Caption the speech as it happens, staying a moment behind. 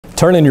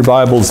Turn in your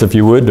Bibles, if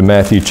you would, to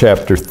Matthew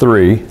chapter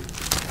 3.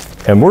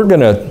 And we're going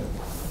to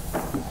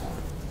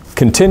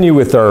continue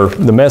with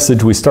the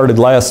message we started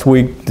last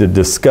week to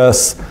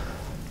discuss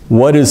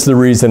what is the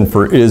reason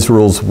for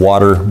Israel's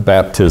water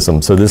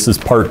baptism. So this is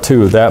part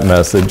 2 of that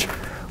message.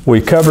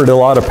 We covered a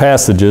lot of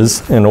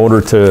passages in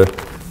order to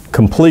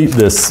complete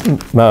this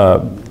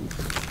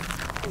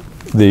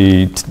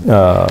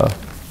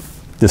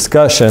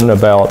discussion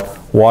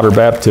about water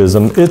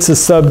baptism. It's a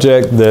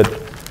subject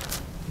that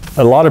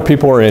a lot of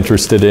people are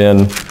interested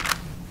in.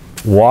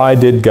 Why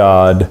did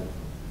God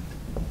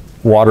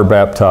water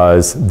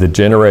baptize the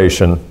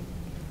generation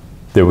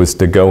that was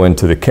to go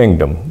into the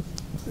kingdom?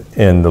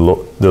 In the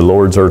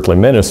Lord's earthly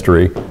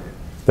ministry,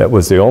 that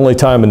was the only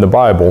time in the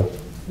Bible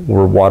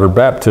where water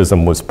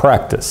baptism was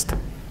practiced.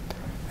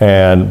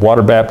 And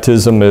water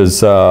baptism was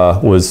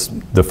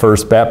the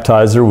first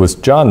baptizer was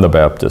John the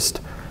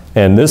Baptist.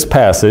 And this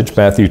passage,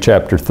 Matthew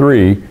chapter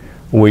 3,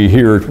 we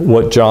hear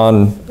what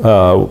John's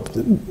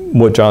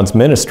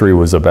ministry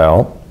was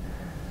about.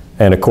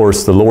 And of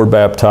course, the Lord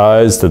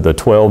baptized, the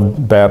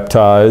 12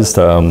 baptized,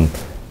 and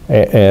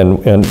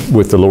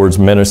with the Lord's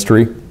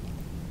ministry.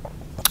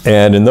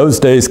 And in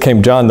those days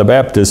came John the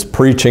Baptist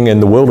preaching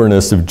in the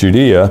wilderness of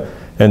Judea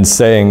and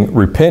saying,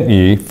 "Repent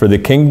ye, for the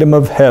kingdom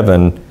of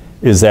heaven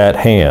is at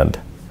hand."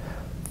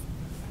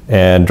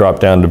 And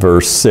drop down to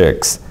verse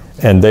 6.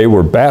 And they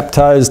were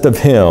baptized of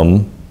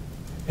him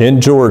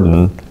in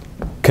Jordan,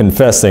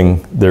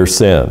 confessing their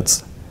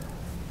sins.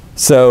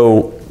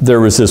 So there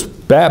was this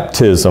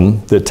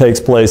baptism that takes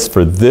place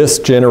for this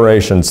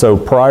generation. So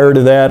prior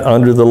to that,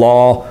 under the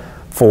law,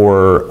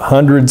 for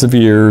hundreds of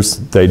years,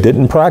 they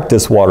didn't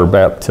practice water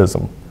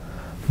baptism.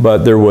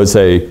 But there was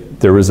a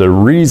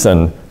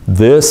reason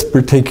this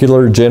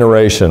particular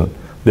generation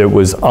that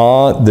was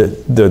on,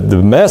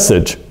 the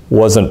message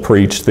wasn't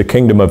preached, the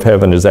kingdom of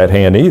heaven is at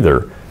hand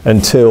either,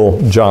 until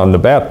John the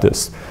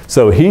Baptist.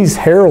 So he's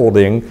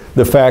heralding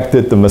the fact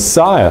that the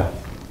Messiah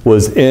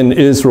was in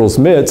Israel's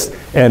midst,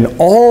 and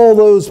all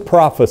those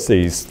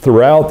prophecies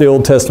throughout the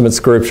Old Testament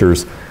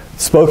scriptures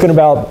spoken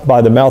about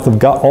by the mouth of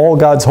God, all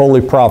God's holy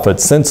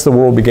prophets since the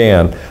world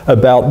began,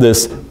 about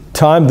this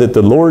time that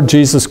the Lord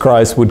Jesus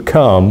Christ would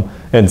come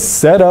and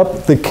set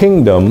up the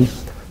kingdom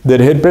that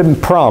had been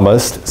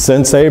promised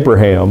since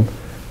Abraham,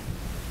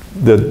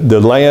 the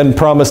land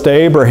promised to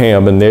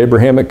Abraham in the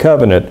Abrahamic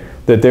covenant,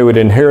 that they would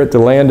inherit the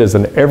land as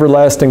an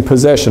everlasting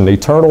possession,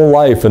 eternal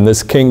life in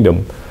this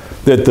kingdom,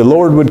 that the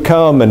Lord would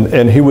come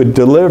and he would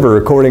deliver,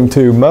 according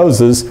to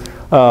Moses,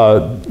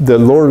 the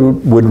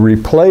Lord would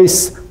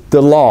replace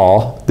the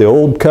law, the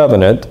old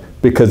covenant,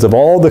 because of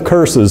all the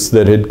curses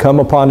that had come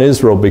upon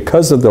Israel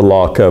because of the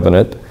law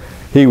covenant.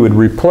 He would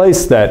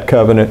replace that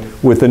covenant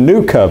with a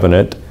new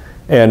covenant.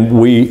 And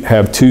we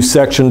have 2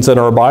 sections in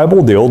our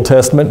Bible, the Old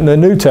Testament and the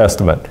New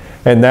Testament.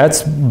 And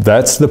that's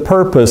the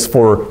purpose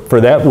for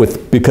that,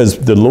 because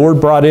the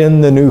Lord brought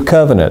in the new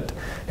covenant.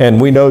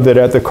 And we know that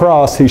at the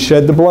cross, he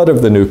shed the blood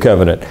of the new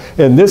covenant.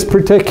 And this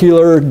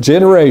particular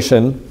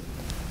generation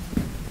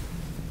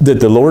that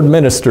the Lord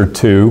ministered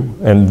to,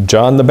 and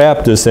John the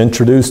Baptist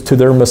introduced to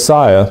their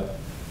Messiah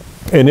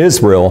in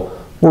Israel,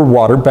 were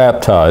water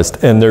baptized.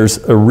 And there's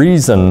a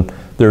reason,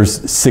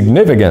 there's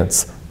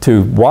significance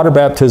to water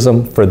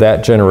baptism for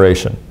that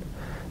generation.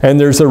 And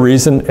there's a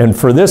reason, and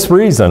for this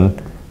reason,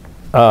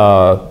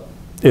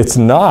 it's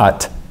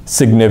not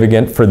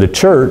significant for the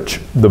church,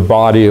 the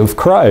body of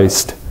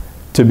Christ,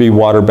 to be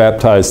water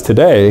baptized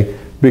today,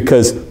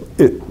 because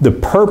the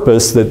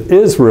purpose that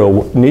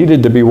Israel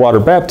needed to be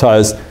water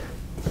baptized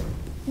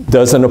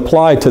doesn't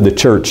apply to the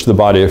church, the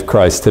body of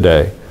Christ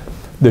today.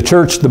 The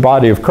church, the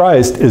body of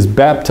Christ, is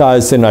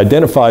baptized and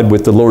identified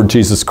with the Lord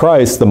Jesus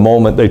Christ the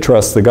moment they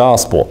trust the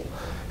gospel.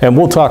 And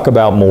we'll talk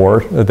about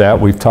more of that.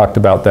 We've talked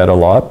about that a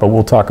lot, but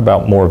we'll talk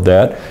about more of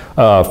that.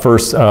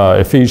 First,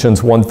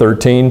 Ephesians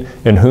 1:13,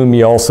 in whom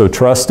ye also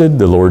trusted,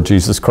 the Lord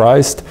Jesus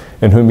Christ,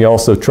 in whom ye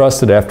also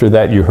trusted. After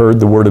that you heard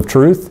the word of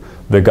truth,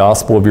 the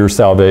gospel of your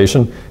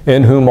salvation,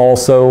 in whom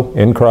also,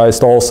 in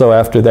Christ also,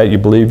 after that you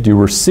believed, you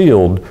were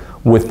sealed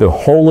with the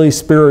Holy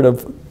Spirit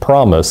of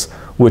promise,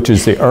 which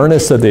is the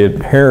earnest of the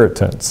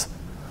inheritance.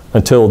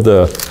 Until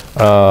the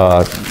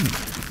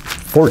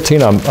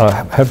 14,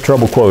 I have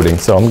trouble quoting,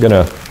 so I'm going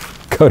to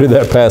go to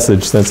that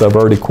passage since I've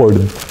already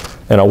quoted.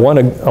 And I want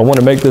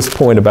to make this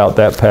point about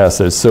that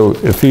passage. So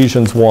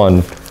Ephesians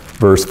 1,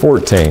 verse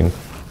 14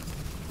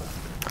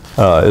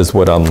 is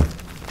what I'm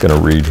going to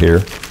read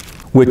here.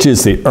 Which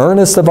is the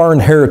earnest of our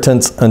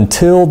inheritance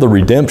until the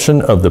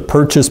redemption of the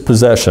purchased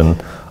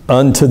possession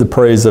unto the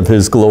praise of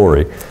his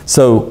glory.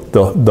 So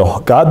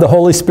God the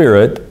Holy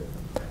Spirit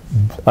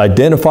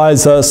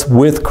identifies us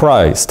with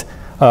Christ,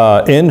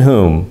 in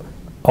whom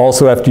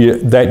also after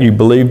that you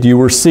believed you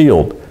were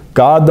sealed.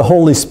 God the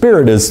Holy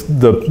Spirit is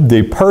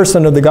the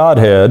person of the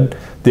Godhead,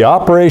 the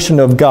operation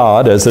of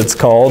God, as it's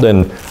called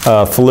in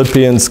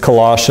Philippians,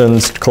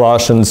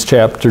 Colossians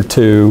chapter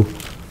 2.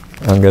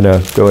 I'm going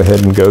to go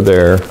ahead and go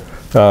there.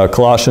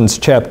 Colossians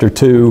chapter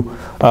 2.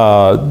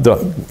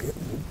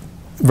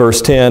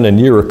 verse 10, and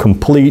you are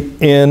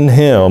complete in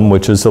him,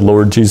 which is the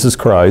Lord Jesus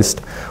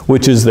Christ,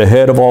 which is the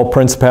head of all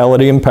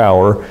principality and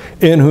power,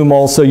 in whom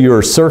also you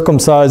are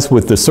circumcised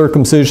with the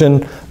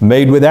circumcision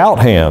made without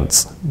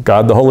hands.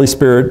 God the Holy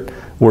Spirit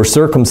were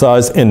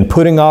circumcised in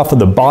putting off of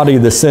the body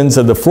the sins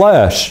of the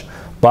flesh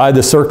by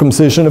the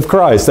circumcision of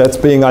Christ. That's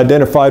being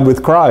identified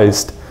with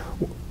Christ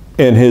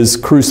in his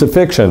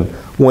crucifixion.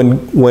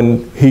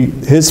 When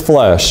his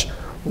flesh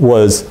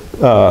was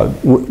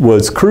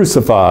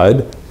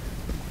crucified,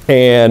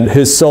 and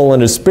his soul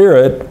and his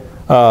spirit,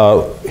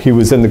 he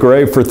was in the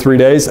grave for 3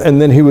 days, and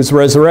then he was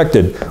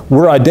resurrected.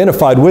 We're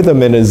identified with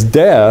him in his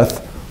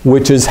death,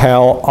 which is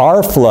how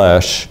our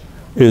flesh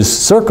is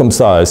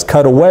circumcised,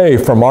 cut away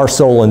from our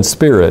soul and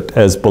spirit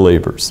as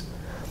believers.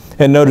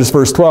 And notice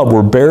verse 12,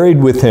 we're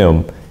buried with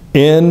him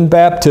in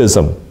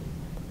baptism,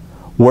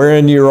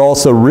 wherein you're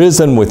also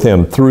risen with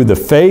him through the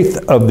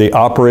faith of the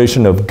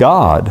operation of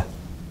God,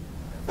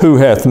 who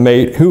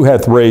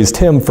hath raised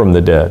him from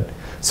the dead.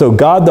 So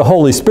God the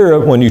Holy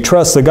Spirit, when you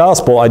trust the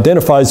gospel,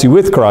 identifies you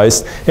with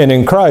Christ, and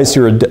in Christ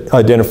you're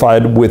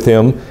identified with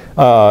him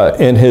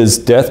in his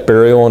death,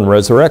 burial, and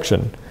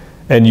resurrection.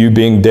 And you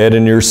being dead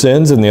in your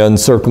sins and the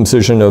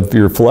uncircumcision of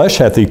your flesh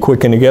hath he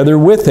quickened together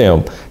with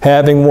him,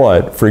 having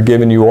what?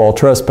 Forgiven you all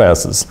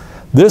trespasses.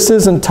 This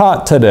isn't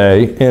taught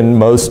today in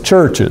most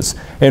churches.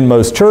 In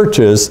most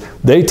churches,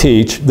 they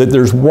teach that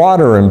there's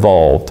water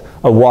involved,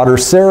 a water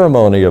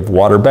ceremony of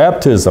water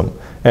baptism.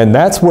 And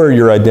that's where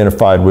you're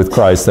identified with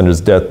Christ in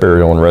his death,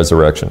 burial, and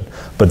resurrection.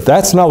 But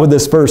that's not what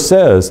this verse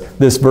says.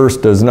 This verse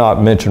does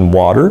not mention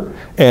water.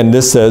 And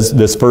this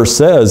verse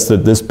says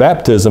that this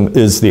baptism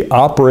is the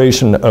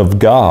operation of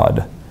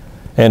God.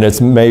 And it's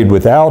made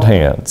without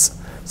hands.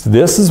 So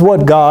this is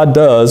what God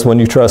does when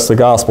you trust the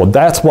gospel.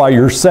 That's why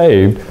you're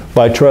saved,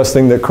 by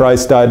trusting that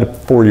Christ died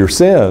for your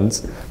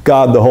sins.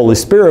 God the Holy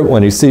Spirit,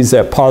 when he sees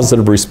that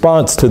positive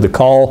response to the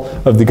call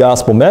of the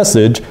gospel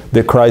message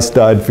that Christ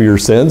died for your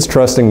sins,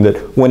 trusting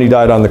that when he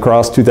died on the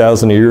cross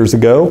 2,000 years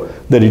ago,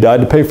 that he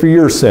died to pay for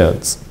your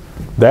sins.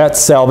 That's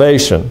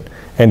salvation.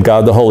 And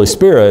God the Holy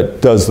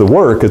Spirit does the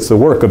work. It's the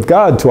work of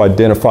God to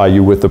identify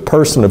you with the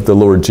person of the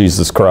Lord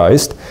Jesus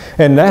Christ.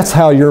 And that's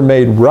how you're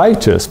made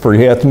righteous. For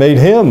he hath made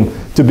him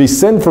to be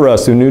sin for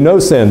us who knew no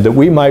sin, that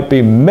we might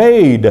be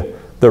made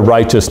the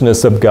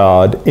righteousness of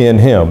God in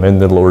him, in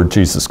the Lord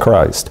Jesus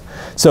Christ.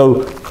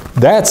 So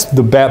that's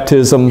the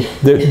baptism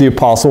that the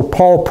Apostle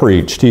Paul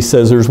preached. He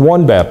says there's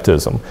one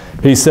baptism.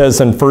 He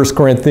says in 1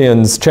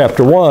 Corinthians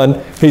chapter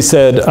 1, he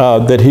said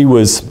that he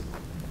was,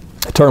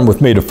 turn with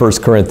me to 1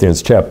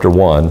 Corinthians chapter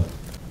 1.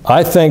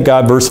 I thank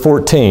God, verse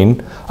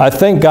 14, I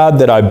thank God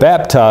that I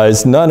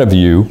baptized none of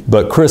you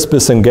but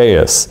Crispus and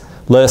Gaius,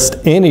 lest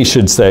any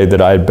should say that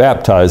I had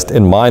baptized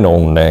in mine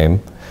own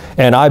name.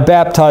 And I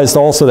baptized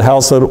also the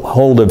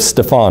household of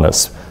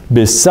Stephanas.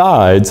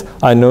 Besides,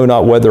 I know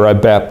not whether I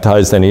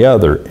baptized any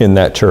other in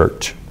that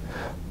church.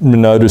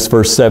 Notice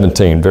verse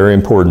 17, very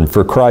important.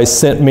 For Christ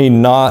sent me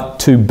not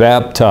to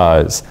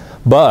baptize,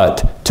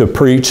 but to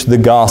preach the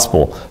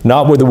gospel,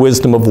 not with the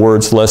wisdom of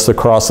words, lest the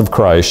cross of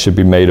Christ should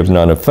be made of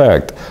none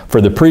effect. For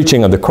the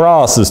preaching of the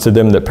cross is to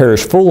them that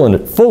perish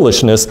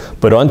foolishness,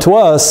 but unto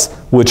us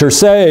which are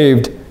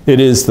saved, it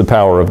is the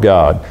power of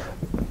God.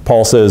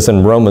 Paul says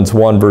in Romans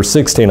 1 verse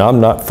 16, I'm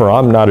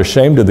not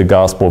ashamed of the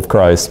gospel of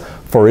Christ,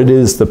 for it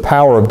is the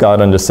power of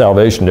God unto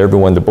salvation to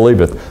everyone that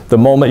believeth. The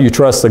moment you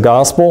trust the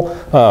gospel,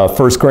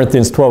 1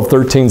 Corinthians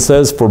 12:13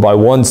 says, for by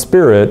one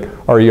Spirit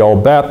are ye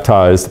all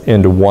baptized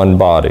into one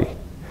body.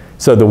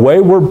 So the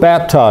way we're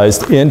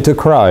baptized into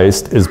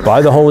Christ is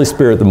by the Holy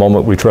Spirit the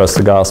moment we trust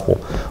the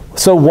gospel.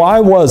 So why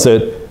was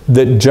it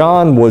that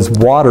John was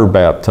water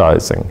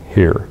baptizing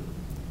here?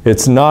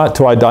 It's not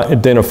to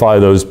identify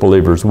those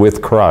believers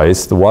with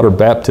Christ. The water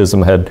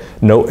baptism had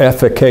no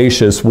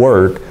efficacious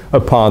work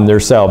upon their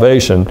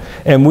salvation.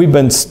 And we've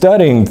been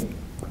studying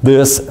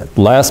this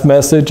last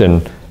message,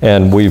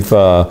 and we've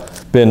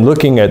been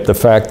looking at the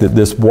fact that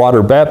this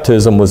water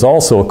baptism was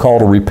also a call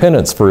to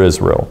repentance for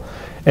Israel.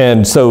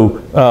 And so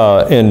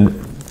in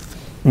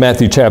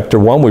Matthew chapter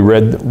 1, we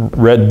read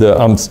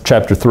the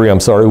chapter 3, I'm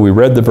sorry, we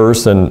read the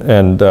verse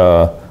and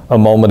a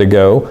moment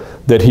ago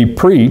that he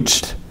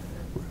preached,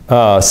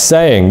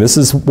 saying, this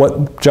is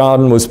what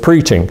John was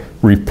preaching,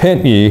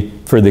 repent ye,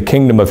 for the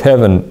kingdom of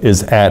heaven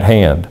is at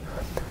hand.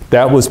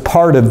 That was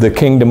part of the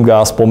kingdom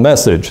gospel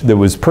message that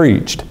was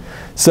preached.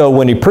 So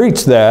when he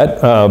preached that,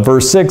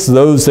 verse 6,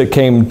 those that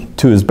came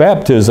to his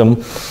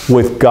baptism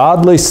with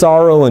godly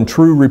sorrow and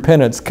true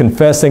repentance,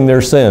 confessing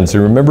their sins.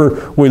 You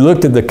remember, we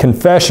looked at the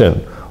confession.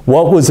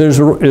 What was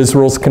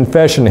Israel's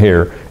confession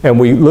here? And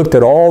we looked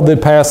at all the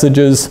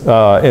passages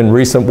in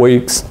recent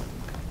weeks,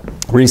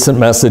 recent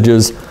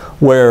messages,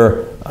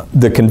 where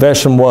the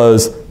confession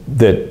was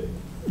that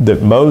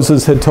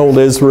Moses had told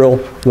Israel,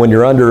 when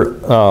you're under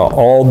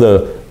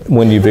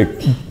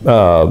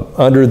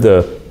under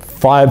the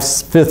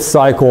fifth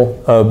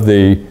cycle of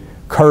the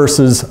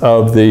curses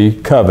of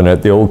the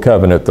covenant, the old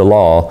covenant, the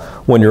law,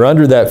 when you're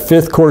under that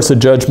fifth course of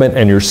judgment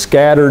and you're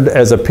scattered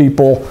as a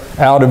people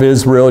out of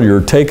Israel, you're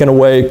taken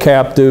away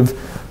captive,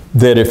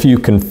 that if you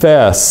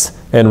confess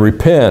and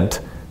repent,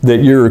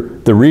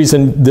 that the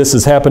reason this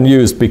has happened to you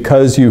is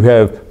because you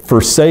have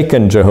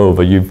forsaken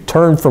Jehovah. You've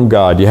turned from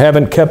God. You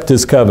haven't kept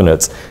his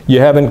covenants. You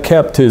haven't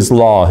kept his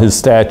law, his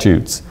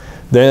statutes.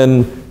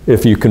 Then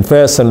if you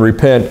confess and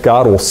repent,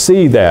 God will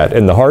see that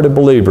in the heart of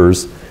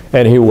believers,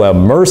 and he will have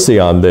mercy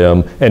on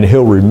them, and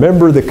he'll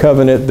remember the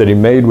covenant that he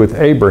made with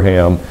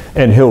Abraham,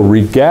 and he'll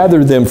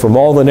regather them from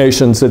all the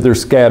nations that they're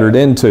scattered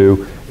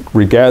into,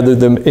 regather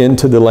them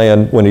into the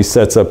land when he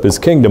sets up his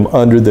kingdom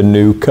under the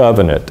new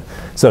covenant.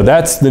 So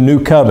that's the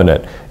new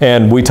covenant.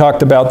 And we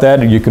talked about that,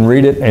 and you can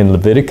read it in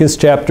Leviticus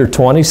chapter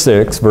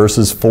 26,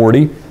 verses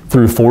 40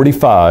 through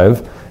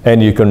 45,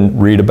 and you can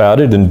read about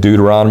it in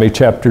Deuteronomy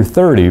chapter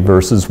 30,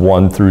 verses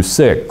 1 through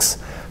 6.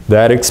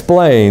 That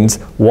explains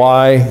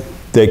why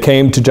they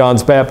came to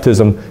John's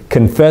baptism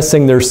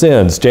confessing their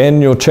sins.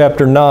 Daniel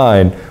chapter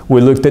 9,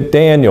 we looked at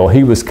Daniel.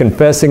 He was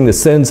confessing the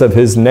sins of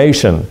his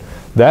nation.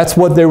 That's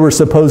what they were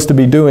supposed to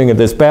be doing at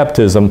this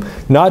baptism,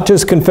 not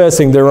just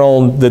confessing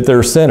that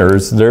they're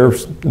sinners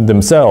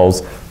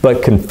themselves,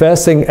 but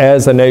confessing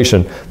as a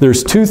nation.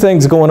 There's two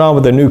things going on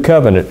with the new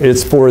covenant.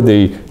 It's for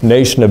the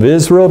nation of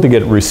Israel to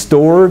get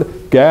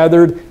restored,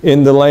 gathered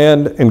in the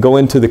land, and go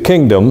into the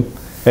kingdom.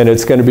 And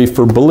it's going to be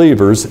for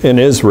believers in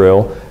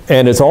Israel.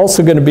 And it's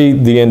also going to be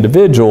the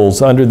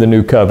individuals under the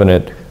new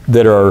covenant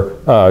that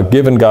are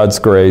given God's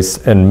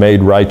grace and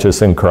made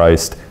righteous in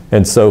Christ,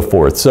 and so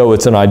forth. So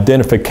it's an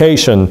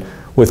identification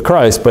with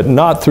Christ, but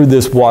not through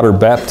this water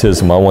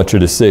baptism, I want you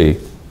to see.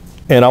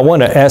 And I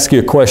want to ask you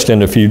a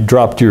question if you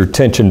dropped your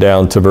attention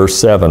down to verse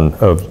 7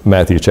 of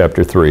Matthew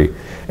chapter 3.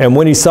 And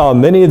when he saw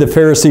many of the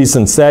Pharisees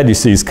and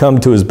Sadducees come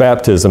to his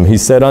baptism, he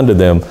said unto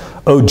them,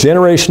 O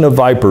generation of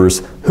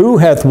vipers, who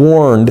hath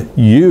warned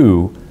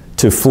you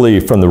to flee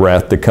from the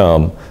wrath to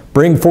come?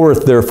 Bring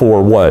forth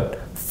therefore what?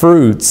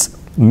 Fruits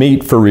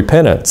meet for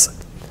repentance.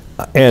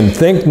 And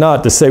think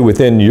not to say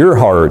within your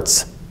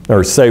hearts,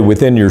 or say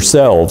within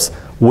yourselves,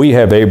 we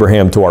have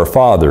Abraham to our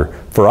father.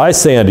 For I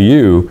say unto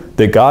you,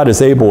 that God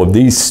is able of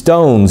these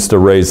stones to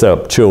raise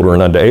up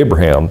children unto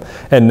Abraham.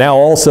 And now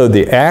also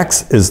the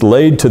axe is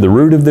laid to the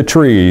root of the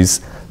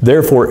trees.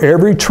 Therefore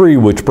every tree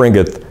which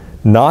bringeth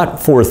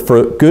not forth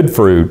good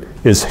fruit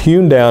is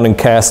hewn down and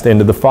cast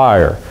into the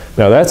fire.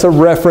 Now that's a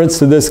reference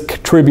to this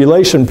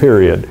tribulation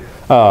period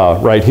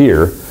right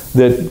here,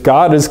 that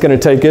God is going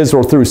to take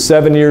Israel through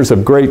 7 years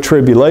of great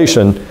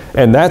tribulation,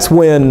 and that's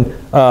when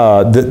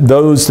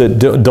those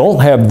that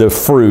don't have the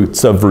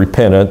fruits of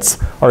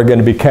repentance are going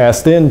to be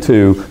cast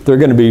into, they're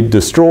going to be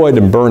destroyed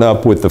and burned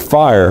up with the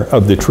fire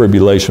of the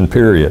tribulation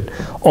period.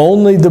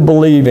 Only the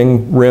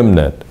believing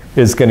remnant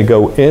is going to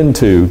go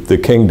into the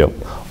kingdom.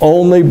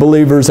 Only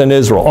believers in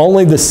Israel,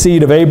 only the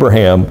seed of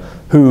Abraham,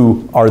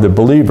 who are the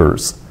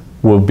believers,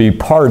 will be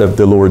part of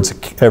the Lord's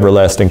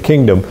everlasting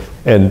kingdom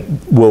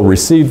and will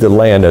receive the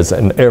land as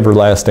an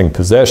everlasting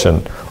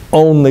possession.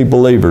 Only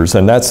believers,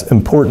 and that's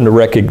important to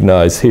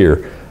recognize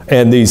here.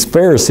 And these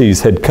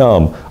Pharisees had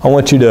come. I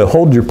want you to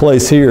hold your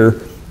place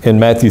here in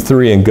Matthew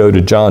 3 and go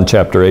to John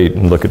chapter 8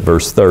 and look at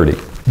verse 30.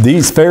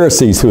 These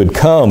Pharisees who had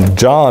come,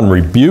 John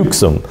rebukes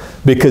them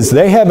because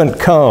they haven't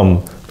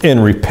come in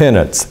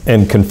repentance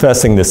and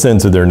confessing the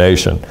sins of their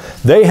nation.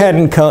 They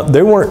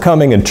weren't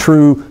coming in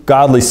true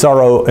godly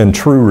sorrow and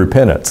true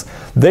repentance.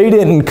 They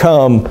didn't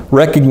come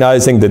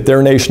recognizing that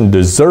their nation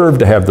deserved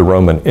to have the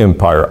Roman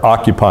Empire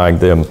occupying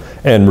them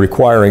and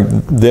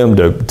requiring them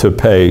to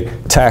pay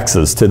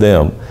taxes to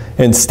them.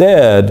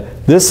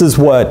 Instead, this is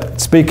what,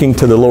 speaking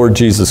to the Lord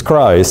Jesus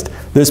Christ,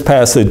 this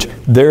passage,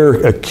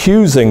 they're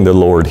accusing the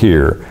Lord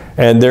here.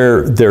 And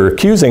they're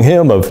accusing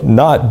him of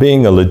not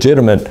being a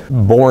legitimate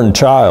born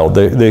child.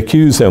 They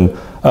accuse him,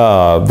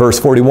 verse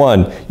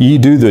 41, ye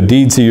do the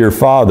deeds of your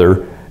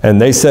father.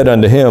 And they said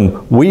unto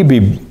him, we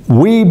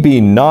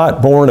be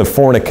not born of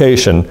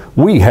fornication.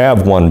 We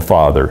have one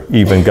Father,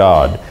 even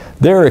God.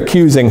 They're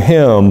accusing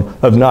him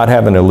of not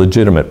having a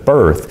legitimate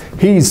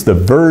birth. He's the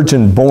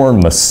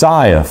virgin-born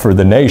Messiah for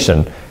the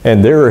nation,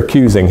 and they're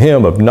accusing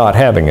him of not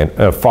having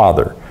a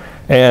father.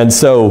 And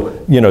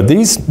so, you know,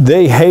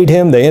 they hate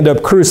him, they end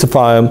up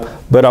crucifying him,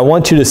 but I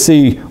want you to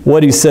see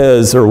what he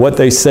says or what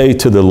they say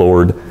to the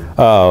Lord.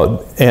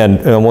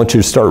 And I want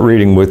you to start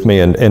reading with me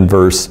in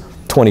verse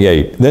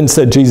 28. Then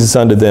said Jesus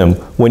unto them,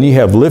 when ye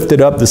have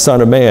lifted up the Son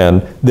of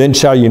Man, then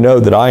shall you know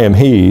that I am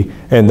he,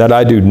 and that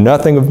I do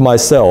nothing of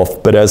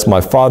myself, but as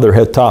my Father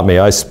hath taught me,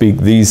 I speak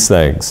these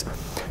things.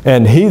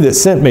 And he that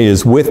sent me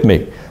is with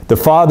me. The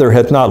Father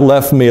hath not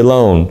left me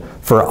alone,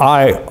 for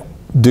I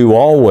do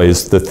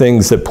always the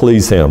things that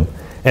please him.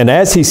 And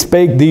as he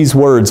spake these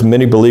words,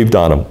 many believed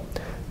on him.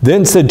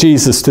 Then said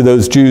Jesus to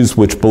those Jews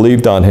which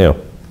believed on him,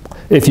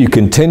 if you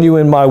continue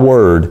in my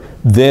word,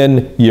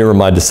 then ye are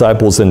my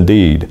disciples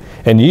indeed,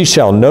 and ye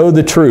shall know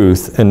the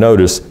truth, and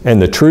notice,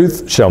 and the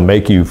truth shall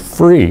make you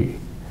free.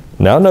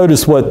 Now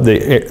notice what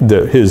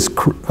his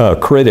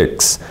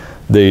critics,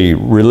 the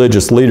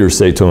religious leaders,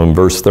 say to him,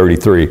 verse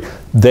 33.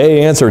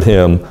 They answered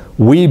him,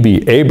 we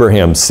be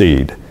Abraham's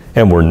seed,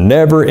 and were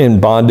never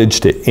in bondage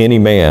to any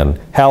man.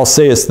 How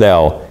sayest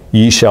thou,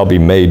 ye shall be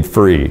made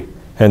free?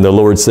 And the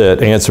Lord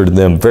answered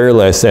them,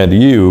 Verily I say unto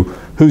you,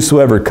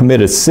 whosoever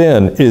committeth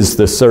sin is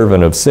the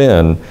servant of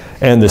sin,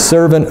 and the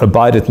servant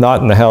abideth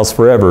not in the house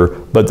forever,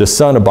 but the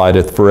Son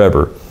abideth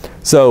forever.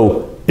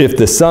 So, if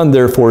the Son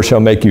therefore shall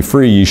make you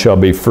free, ye shall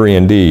be free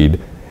indeed.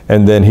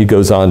 And then he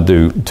goes on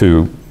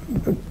to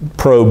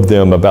probe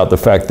them about the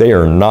fact they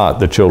are not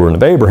the children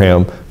of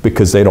Abraham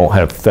because they don't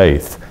have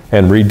faith.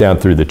 And read down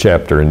through the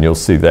chapter and you'll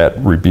see that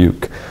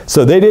rebuke.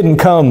 So they didn't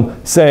come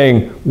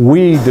saying,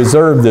 we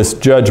deserve this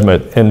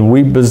judgment, and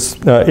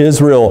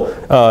Israel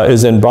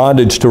is in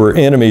bondage to her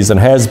enemies and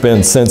has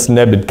been since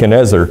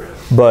Nebuchadnezzar.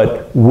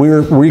 But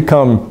we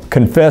come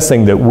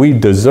confessing that we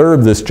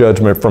deserve this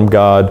judgment from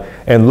God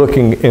and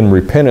looking in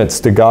repentance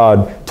to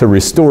God to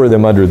restore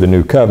them under the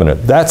new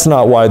covenant. That's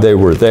not why they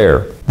were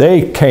there.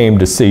 They came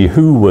to see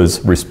who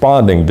was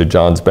responding to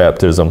John's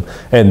baptism,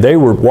 and they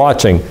were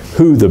watching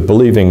who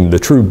the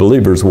true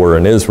believers were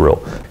in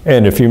Israel.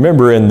 And if you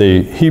remember in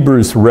the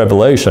Hebrews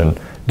Revelation,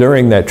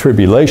 during that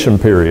tribulation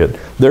period,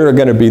 there are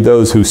going to be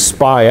those who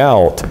spy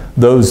out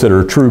those that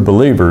are true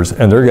believers,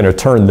 and they're going to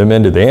turn them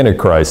into the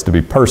Antichrist to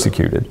be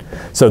persecuted.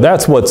 So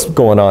that's what's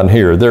going on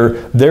here.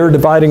 They're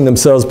dividing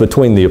themselves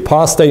between the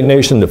apostate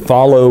nation that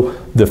follow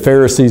the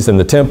Pharisees in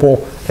the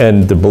temple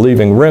and the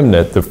believing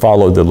remnant that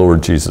follow the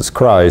Lord Jesus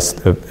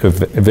Christ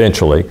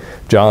eventually.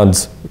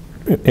 John's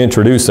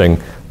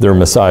introducing their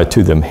Messiah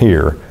to them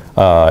here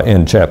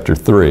in chapter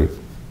 3.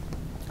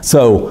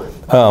 So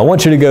I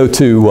want you to go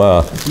to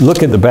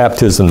look at the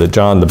baptism that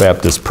John the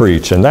Baptist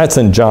preached, and that's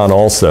in John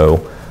also.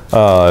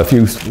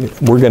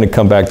 We're going to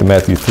come back to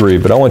Matthew 3,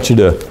 but I want you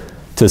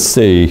to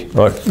see,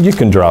 you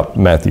can drop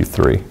Matthew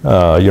 3.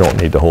 You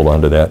don't need to hold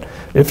on to that.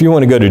 If you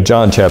want to go to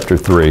John chapter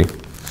 3,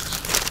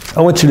 I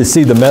want you to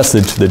see the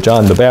message that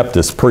John the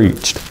Baptist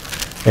preached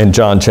in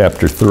John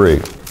chapter 3.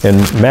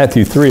 In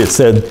Matthew 3, it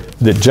said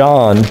that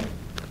John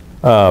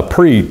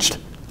preached,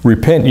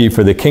 Repent ye,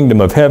 for the kingdom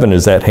of heaven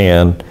is at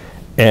hand,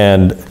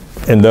 and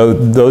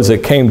those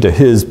that came to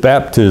his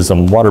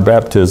baptism, water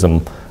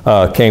baptism,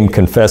 came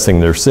confessing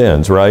their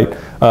sins, right?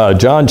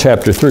 John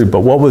chapter 3,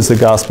 but what was the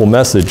gospel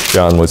message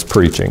John was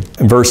preaching?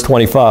 In verse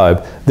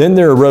 25, then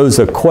there arose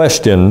a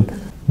question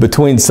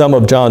between some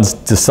of John's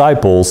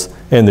disciples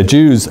and the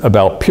Jews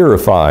about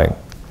purifying.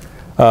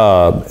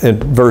 In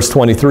verse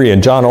 23,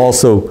 and John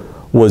also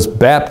was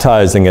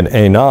baptizing at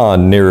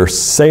Aenon near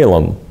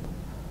Salem,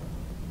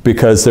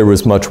 because there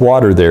was much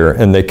water there,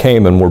 and they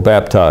came and were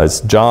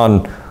baptized.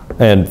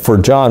 For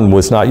John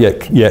was not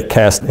yet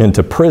cast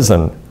into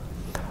prison.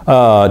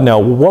 Now,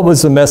 what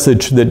was the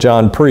message that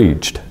John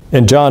preached?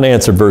 And John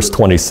answered, verse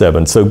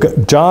 27. So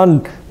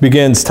John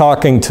begins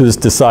talking to his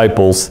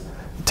disciples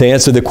to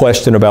answer the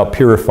question about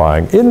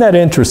purifying. Isn't that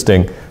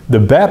interesting? The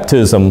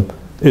baptism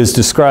is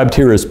described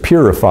here as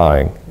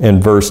purifying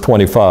in verse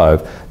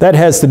 25. That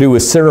has to do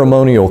with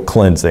ceremonial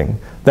cleansing.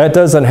 That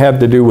doesn't have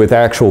to do with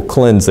actual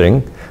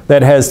cleansing.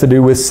 That has to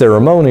do with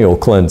ceremonial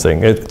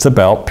cleansing. It's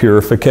about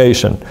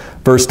purification.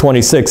 Verse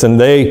 26, and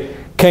they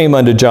came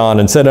unto John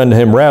and said unto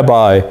him,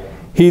 Rabbi,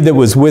 he that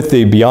was with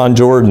thee beyond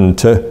Jordan,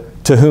 to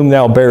whom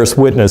thou bearest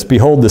witness,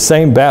 behold, the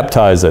same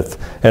baptizeth,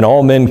 and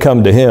all men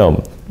come to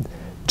him.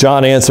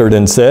 John answered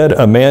and said,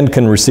 a man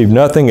can receive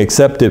nothing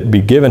except it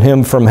be given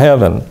him from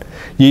heaven.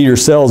 Ye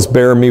yourselves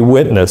bear me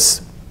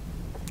witness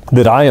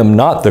that I am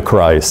not the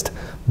Christ,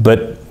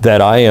 but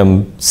that I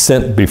am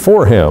sent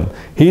before him.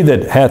 He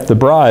that hath the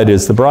bride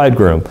is the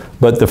bridegroom.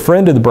 But the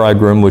friend of the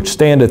bridegroom, which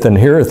standeth and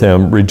heareth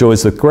him,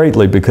 rejoiceth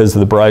greatly because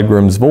of the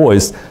bridegroom's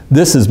voice.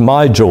 This is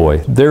my joy,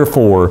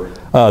 therefore,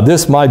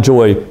 this my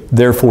joy,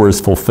 therefore is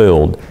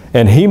fulfilled.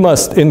 And he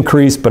must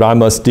increase, but I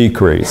must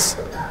decrease.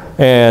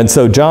 And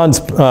so John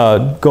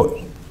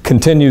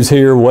continues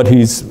here what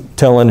he's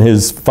telling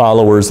his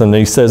followers, and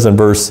he says in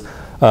verse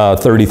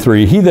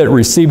 33, he that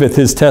receiveth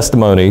his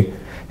testimony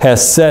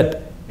has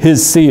set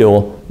his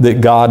seal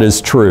that God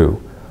is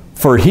true.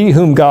 For he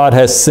whom God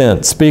hath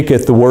sent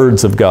speaketh the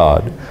words of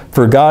God.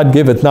 For God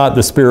giveth not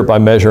the Spirit by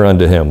measure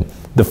unto him.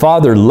 The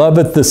Father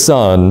loveth the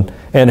Son,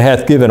 and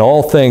hath given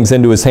all things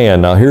into his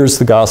hand. Now here's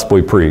the gospel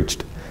he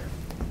preached.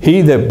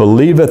 He that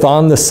believeth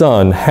on the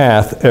Son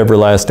hath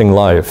everlasting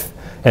life,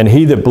 and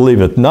he that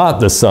believeth not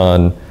the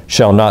Son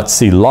shall not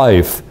see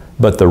life,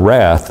 but the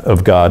wrath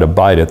of God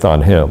abideth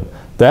on him.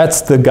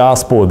 That's the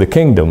gospel of the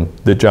kingdom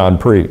that John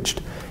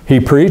preached. He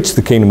preached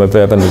the kingdom of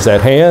heaven is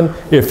at hand.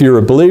 If you're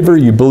a believer,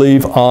 you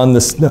believe on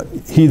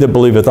he that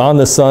believeth on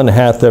the Son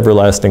hath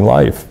everlasting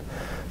life.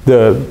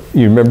 You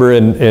remember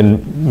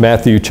in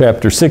Matthew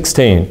chapter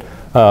 16,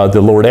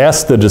 the Lord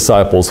asked the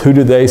disciples, who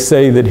do they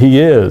say that he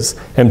is?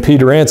 And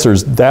Peter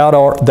answers, thou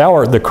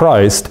art the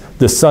Christ,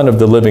 the Son of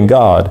the living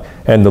God.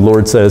 And the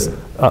Lord says,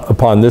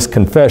 upon this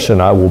confession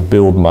I will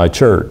build my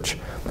church.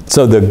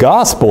 So the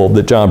gospel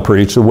that John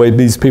preached, the way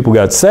these people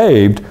got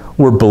saved,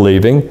 were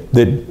believing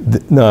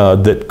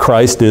that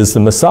Christ is the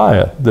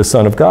Messiah, the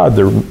Son of God,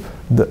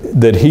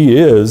 that he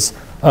is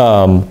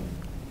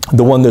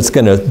the one that's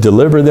going to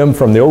deliver them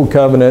from the old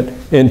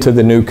covenant into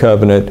the new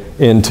covenant,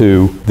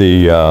 into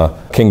the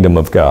kingdom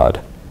of God.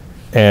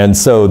 And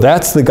so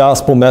that's the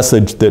gospel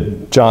message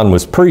that John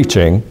was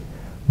preaching.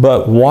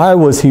 But why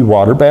was he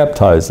water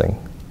baptizing?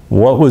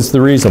 What was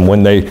the reason?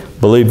 When they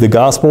believed the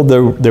gospel,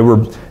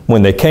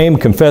 when they came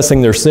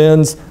confessing their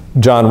sins,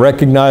 John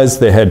recognized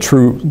they had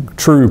true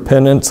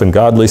repentance and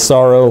godly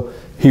sorrow.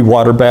 He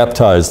water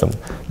baptized them.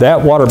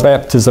 That water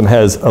baptism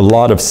has a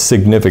lot of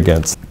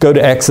significance. Go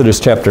to Exodus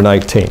chapter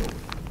 19.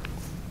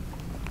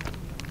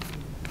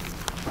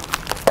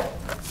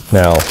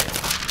 Now,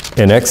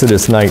 in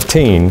Exodus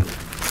 19,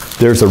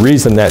 there's a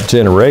reason that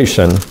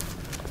generation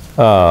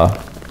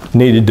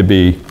needed to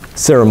be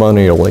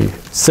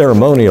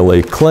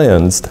ceremonially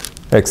cleansed.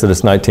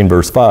 Exodus 19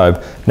 verse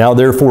 5. Now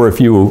therefore, if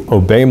you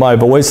obey my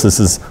voice, this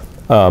is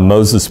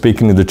Moses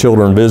speaking to the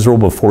children of Israel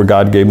before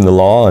God gave them the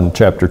law in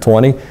chapter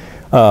 20,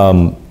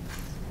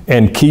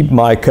 and keep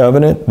my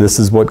covenant. This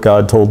is what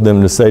God told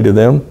them to say to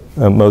them.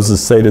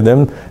 Moses say to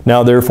them,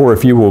 now therefore,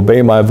 if you will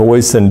obey my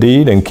voice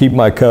indeed and keep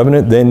my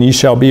covenant, then ye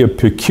shall be a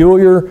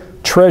peculiar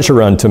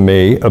treasure unto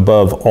me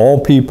above all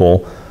people,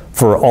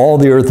 for all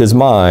the earth is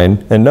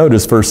mine. And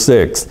notice verse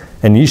 6,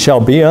 and ye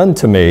shall be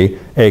unto me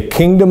a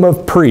kingdom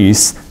of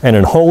priests and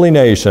an holy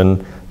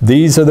nation.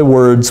 These are the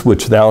words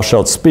which thou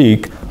shalt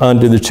speak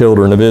unto the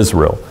children of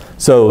Israel.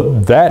 So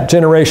that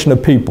generation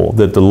of people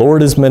that the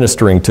Lord is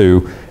ministering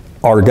to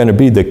are going to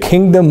be the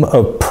kingdom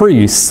of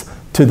priests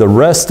to the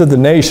rest of the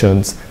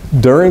nations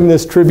during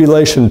this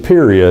tribulation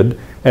period,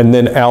 and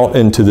then out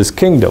into this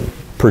kingdom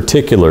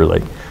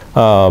particularly.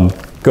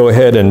 Go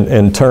ahead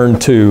and turn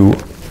to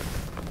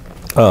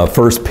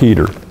 1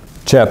 Peter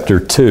chapter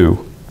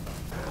 2.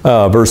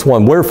 Verse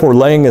 1, wherefore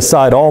laying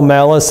aside all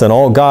malice and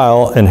all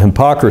guile and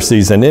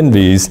hypocrisies and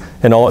envies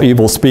and all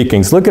evil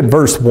speakings. Look at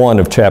verse 1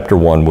 of chapter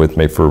 1 with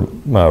me for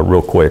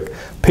real quick.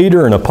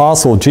 Peter, an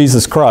apostle of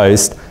Jesus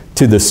Christ,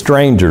 to the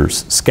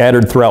strangers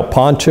scattered throughout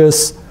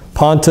Pontus,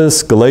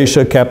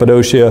 Galatia,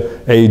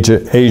 Cappadocia,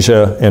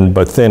 Asia, and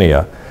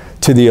Bithynia,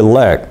 to the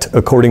elect,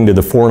 according to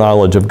the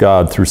foreknowledge of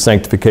God, through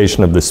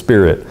sanctification of the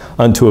Spirit,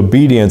 unto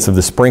obedience of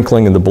the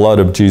sprinkling of the blood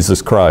of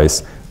Jesus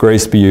Christ.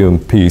 Grace be you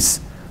and peace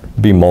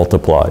be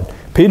multiplied.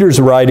 Peter's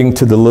writing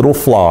to the little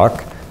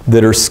flock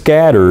that are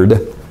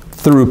scattered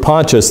through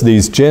Pontus,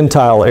 these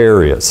Gentile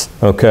areas,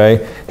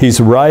 okay?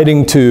 He's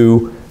writing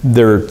to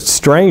their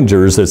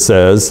strangers, it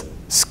says,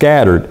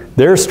 scattered.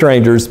 They're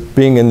strangers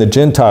being in the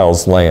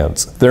Gentiles'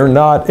 lands. They're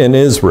not in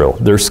Israel.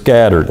 They're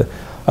scattered.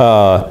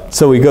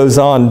 So he goes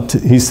on,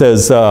 he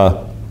says,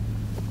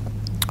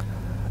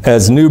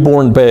 as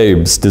newborn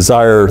babes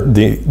desire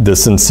the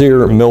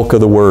sincere milk of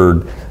the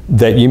word,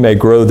 that ye may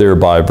grow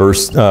thereby.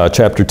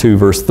 Chapter 2,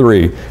 verse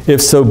 3.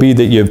 If so be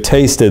that ye have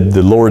tasted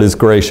the Lord is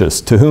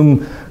gracious, to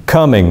whom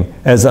coming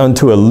as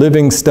unto a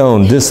living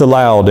stone,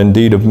 disallowed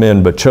indeed of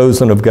men, but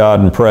chosen of God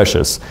and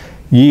precious.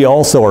 Ye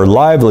also are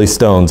lively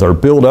stones, are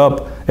built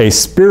up a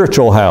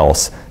spiritual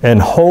house,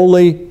 and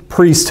holy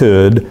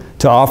priesthood,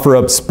 to offer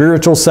up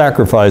spiritual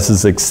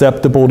sacrifices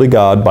acceptable to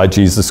God by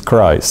Jesus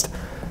Christ.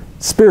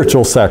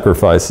 Spiritual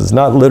sacrifices,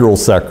 not literal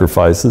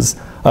sacrifices,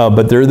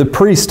 but they're the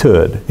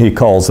priesthood, he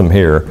calls them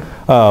here.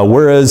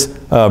 Whereas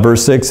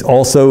verse 6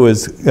 also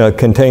is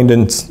contained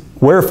in,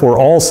 wherefore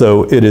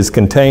also it is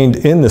contained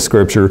in the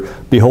scripture,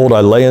 behold, I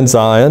lay in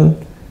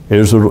Zion,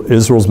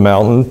 Israel's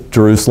mountain,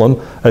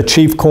 Jerusalem, a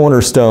chief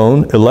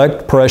cornerstone,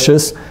 elect,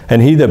 precious,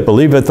 and he that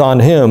believeth on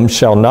him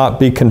shall not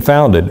be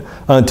confounded.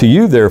 Unto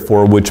you,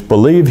 therefore, which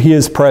believe he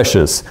is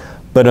precious,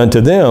 but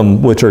unto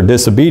them which are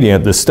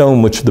disobedient, the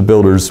stone which the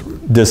builders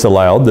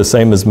disallowed, the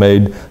same is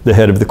made the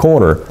head of the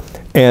corner,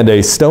 and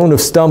a stone of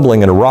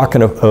stumbling and a rock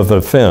of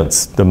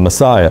offense, the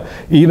Messiah,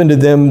 even to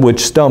them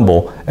which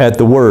stumble at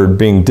the word,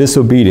 being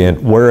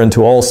disobedient,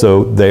 whereunto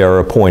also they are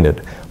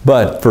appointed.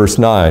 But, verse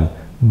 9,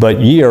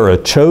 but ye are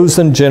a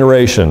chosen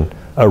generation,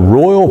 a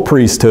royal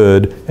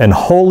priesthood, and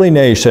holy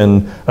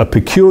nation, a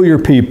peculiar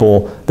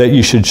people, that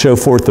ye should show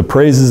forth the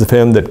praises of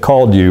him that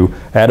called you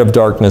out of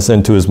darkness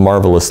into his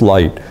marvelous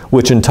light,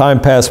 which in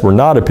time past were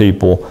not a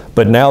people,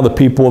 but now the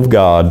people of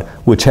God,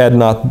 which had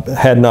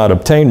not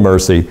obtained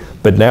mercy,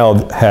 but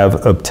now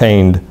have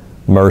obtained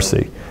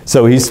mercy.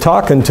 So he's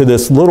talking to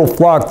this little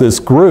flock, this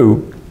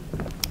group,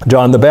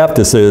 John the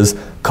Baptist is,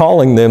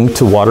 calling them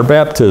to water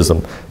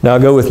baptism. Now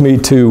go with me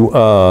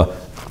to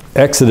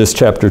Exodus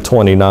chapter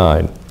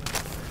 29.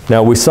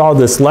 Now we saw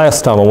this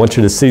last time. I want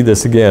you to see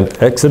this again.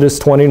 Exodus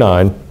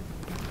 29.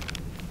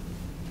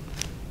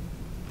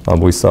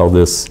 We saw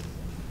this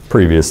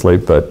previously,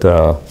 but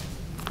I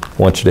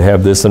want you to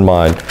have this in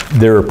mind.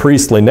 They're a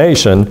priestly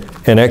nation,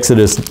 and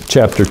Exodus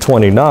chapter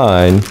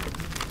 29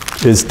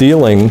 is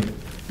dealing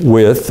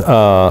with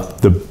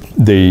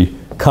the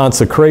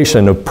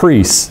consecration of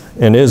priests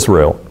in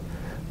Israel.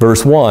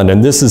 Verse 1,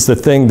 and this is the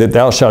thing that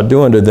thou shalt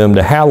do unto them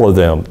to hallow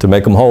them, to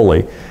make them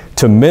holy,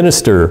 to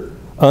minister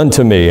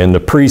unto me in the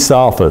priest's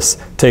office.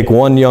 Take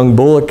one young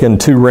bullock and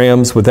 2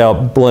 rams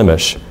without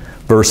blemish.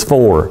 Verse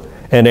 4,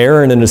 and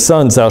Aaron and his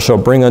sons thou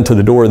shalt bring unto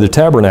the door of the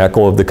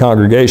tabernacle of the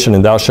congregation,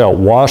 and thou shalt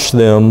wash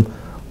them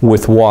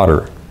with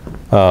water.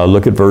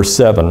 Look at verse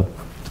 7.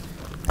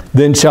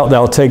 Then shalt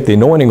thou take the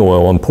anointing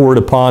oil and pour it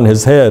upon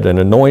his head and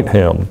anoint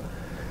him.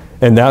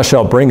 And thou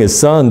shalt bring his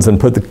sons and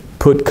put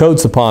put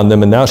coats upon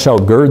them, and thou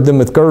shalt gird them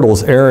with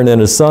girdles, Aaron and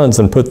his sons,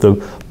 and put the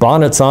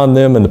bonnets on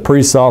them, and the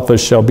priest's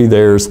office shall be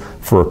theirs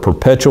for a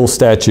perpetual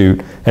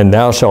statute, and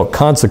thou shalt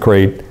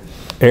consecrate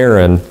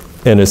Aaron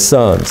and his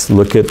sons.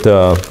 Look at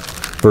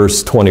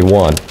verse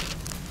 21.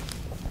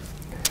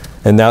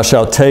 And thou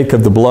shalt take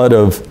of the blood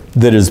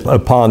that is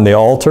upon the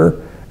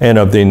altar, and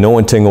of the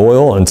anointing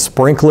oil, and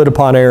sprinkle it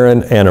upon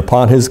Aaron, and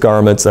upon his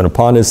garments, and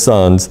upon his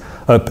sons,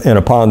 and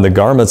upon the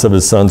garments of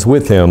his sons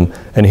with him,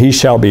 and he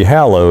shall be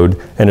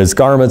hallowed, and his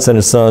garments and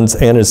his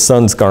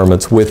sons'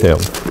 garments with him.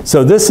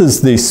 So this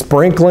is the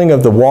sprinkling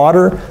of the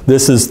water.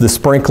 This is the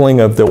sprinkling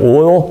of the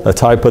oil, a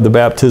type of the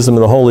baptism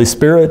of the Holy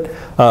Spirit.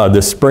 The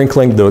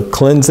sprinkling, the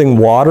cleansing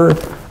water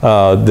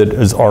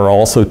are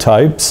also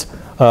types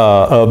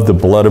of the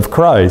blood of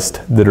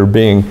Christ that are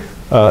being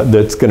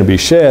that's going to be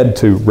shed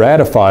to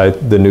ratify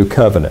the new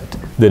covenant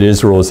that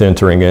Israel is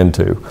entering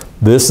into.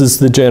 This is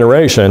the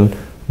generation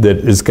that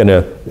is going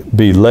to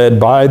be led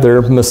by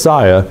their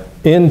Messiah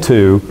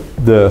through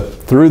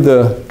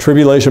the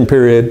tribulation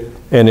period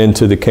and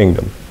into the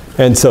kingdom.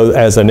 And so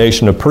as a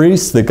nation of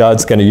priests that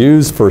God's going to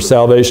use for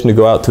salvation to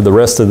go out to the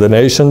rest of the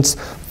nations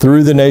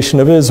through the nation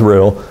of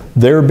Israel,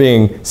 they're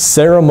being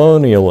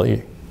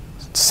ceremonially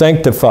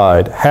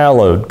sanctified,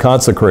 hallowed,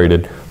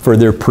 consecrated for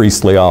their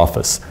priestly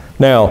office.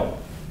 Now,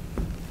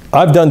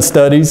 I've done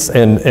studies,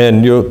 and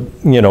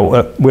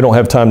we don't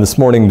have time this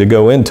morning to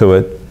go into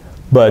it,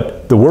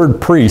 but the word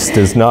priest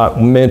is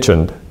not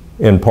mentioned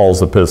in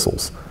Paul's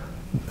epistles.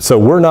 So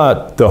we're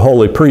not the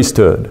holy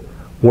priesthood.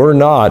 We're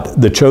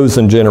not the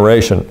chosen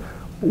generation.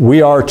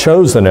 We are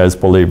chosen as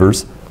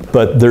believers,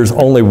 but there's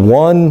only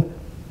one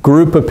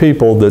group of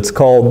people that's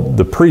called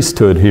the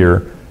priesthood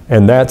here,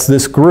 and that's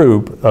this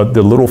group of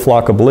the little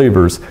flock of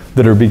believers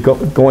that are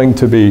going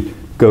to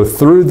go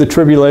through the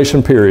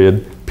tribulation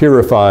period,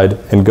 purified,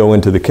 and go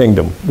into the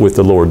kingdom with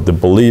the Lord, the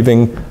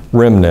believing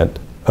remnant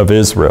of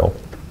Israel.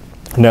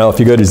 Now, if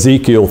you go to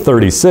Ezekiel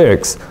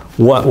 36,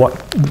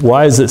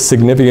 why is it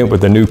significant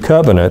with the new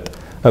covenant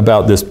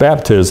about this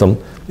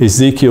baptism?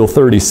 Ezekiel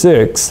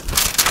 36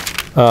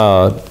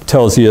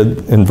 tells you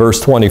in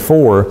verse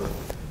 24,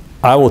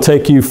 I will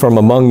take you from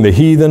among the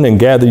heathen and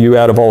gather you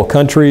out of all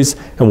countries,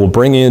 and will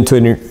bring you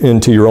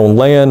into your own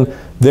land.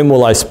 Then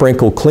will I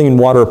sprinkle clean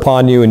water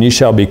upon you, and ye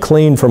shall be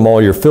clean from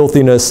all your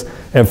filthiness,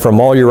 and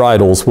from all your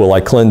idols will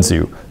I cleanse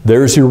you.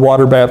 There's your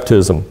water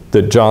baptism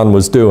that John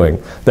was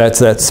doing. That's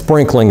that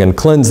sprinkling and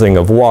cleansing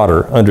of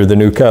water under the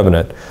new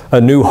covenant. A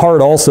new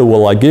heart also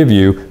will I give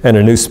you, and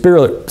a new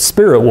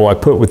spirit will I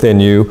put within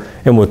you,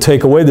 and will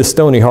take away the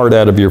stony heart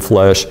out of your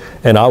flesh,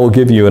 and I will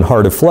give you an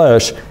heart of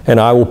flesh, and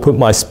I will put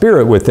my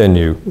spirit within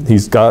you.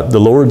 The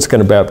Lord's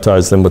going to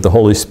baptize them with the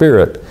Holy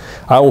Spirit.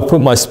 I will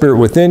put my spirit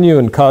within you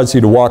and cause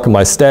you to walk in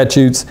my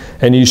statutes,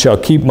 and ye shall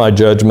keep my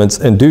judgments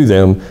and do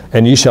them,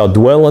 and ye shall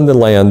dwell in the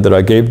land that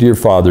I gave to your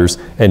fathers,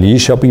 and ye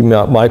shall be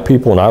my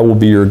people, and I will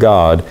be your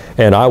God,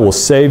 and I will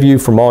save you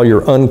from all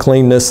your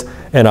uncleanness,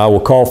 and I will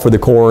call for the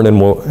corn and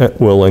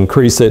will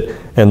increase it,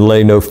 and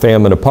lay no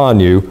famine upon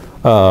you.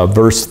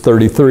 Verse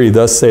 33,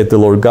 thus saith the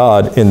Lord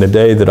God, in the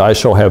day that I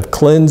shall have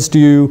cleansed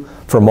you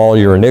from all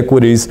your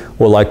iniquities,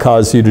 will I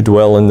cause you to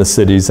dwell in the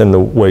cities, and the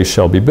way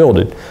shall be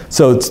builded.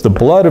 So it's the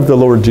blood of the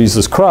Lord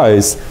Jesus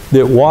Christ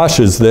that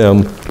washes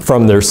them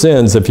from their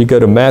sins. If you go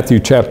to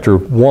Revelation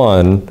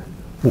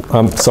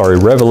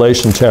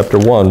chapter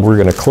 1, we're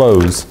going to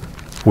close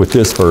with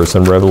this verse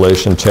in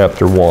Revelation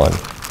chapter 1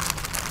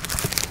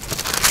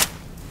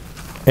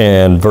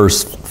 and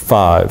verse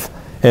 5.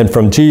 And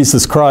from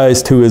Jesus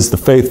Christ, who is the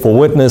faithful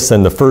witness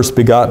and the first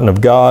begotten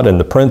of God and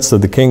the prince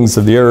of the kings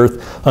of the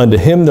earth, unto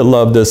him that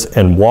loved us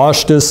and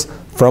washed us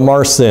from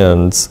our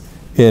sins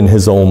in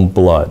his own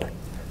blood.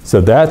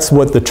 So that's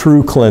what the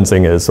true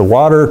cleansing is. The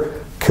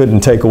water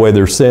couldn't take away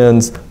their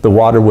sins. The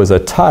water was a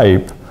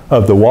type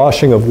of the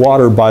washing of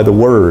water by the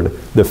word,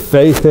 the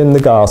faith in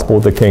the gospel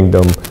of the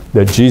kingdom,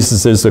 that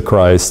Jesus is the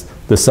Christ,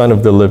 the Son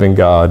of the living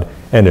God,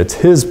 and it's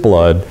his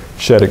blood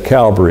shed at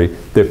Calvary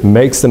that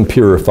makes them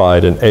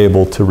purified and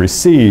able to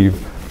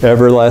receive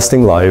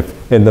everlasting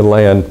life in the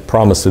land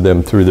promised to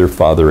them through their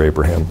father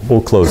Abraham.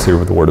 We'll close here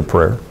with a word of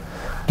prayer.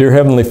 Dear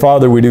Heavenly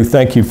Father, we do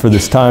thank you for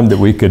this time that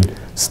we could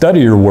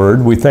study your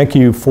word. We thank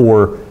you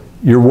for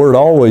your word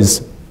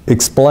always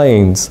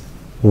explains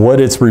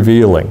what it's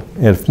revealing,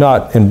 if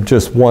not in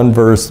just one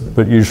verse,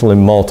 but usually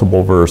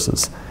multiple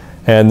verses.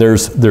 And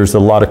there's a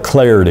lot of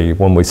clarity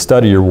when we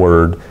study your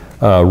word,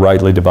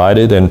 rightly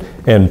divided.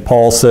 And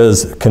Paul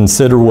says,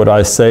 consider what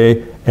I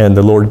say, and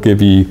the Lord give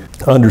you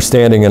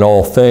understanding in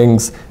all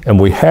things. And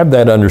we have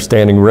that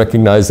understanding,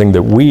 recognizing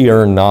that we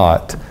are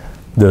not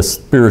the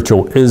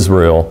spiritual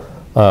Israel,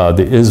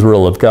 the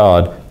Israel of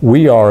God.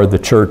 We are the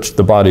church,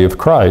 the body of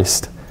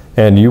Christ.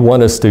 And you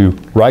want us to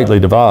rightly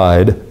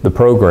divide the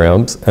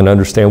programs and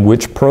understand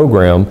which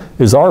program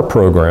is our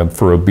program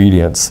for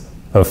obedience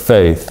of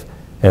faith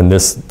and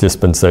this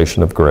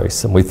dispensation of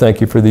grace. And we thank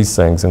you for these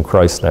things in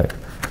Christ's name.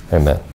 Amen.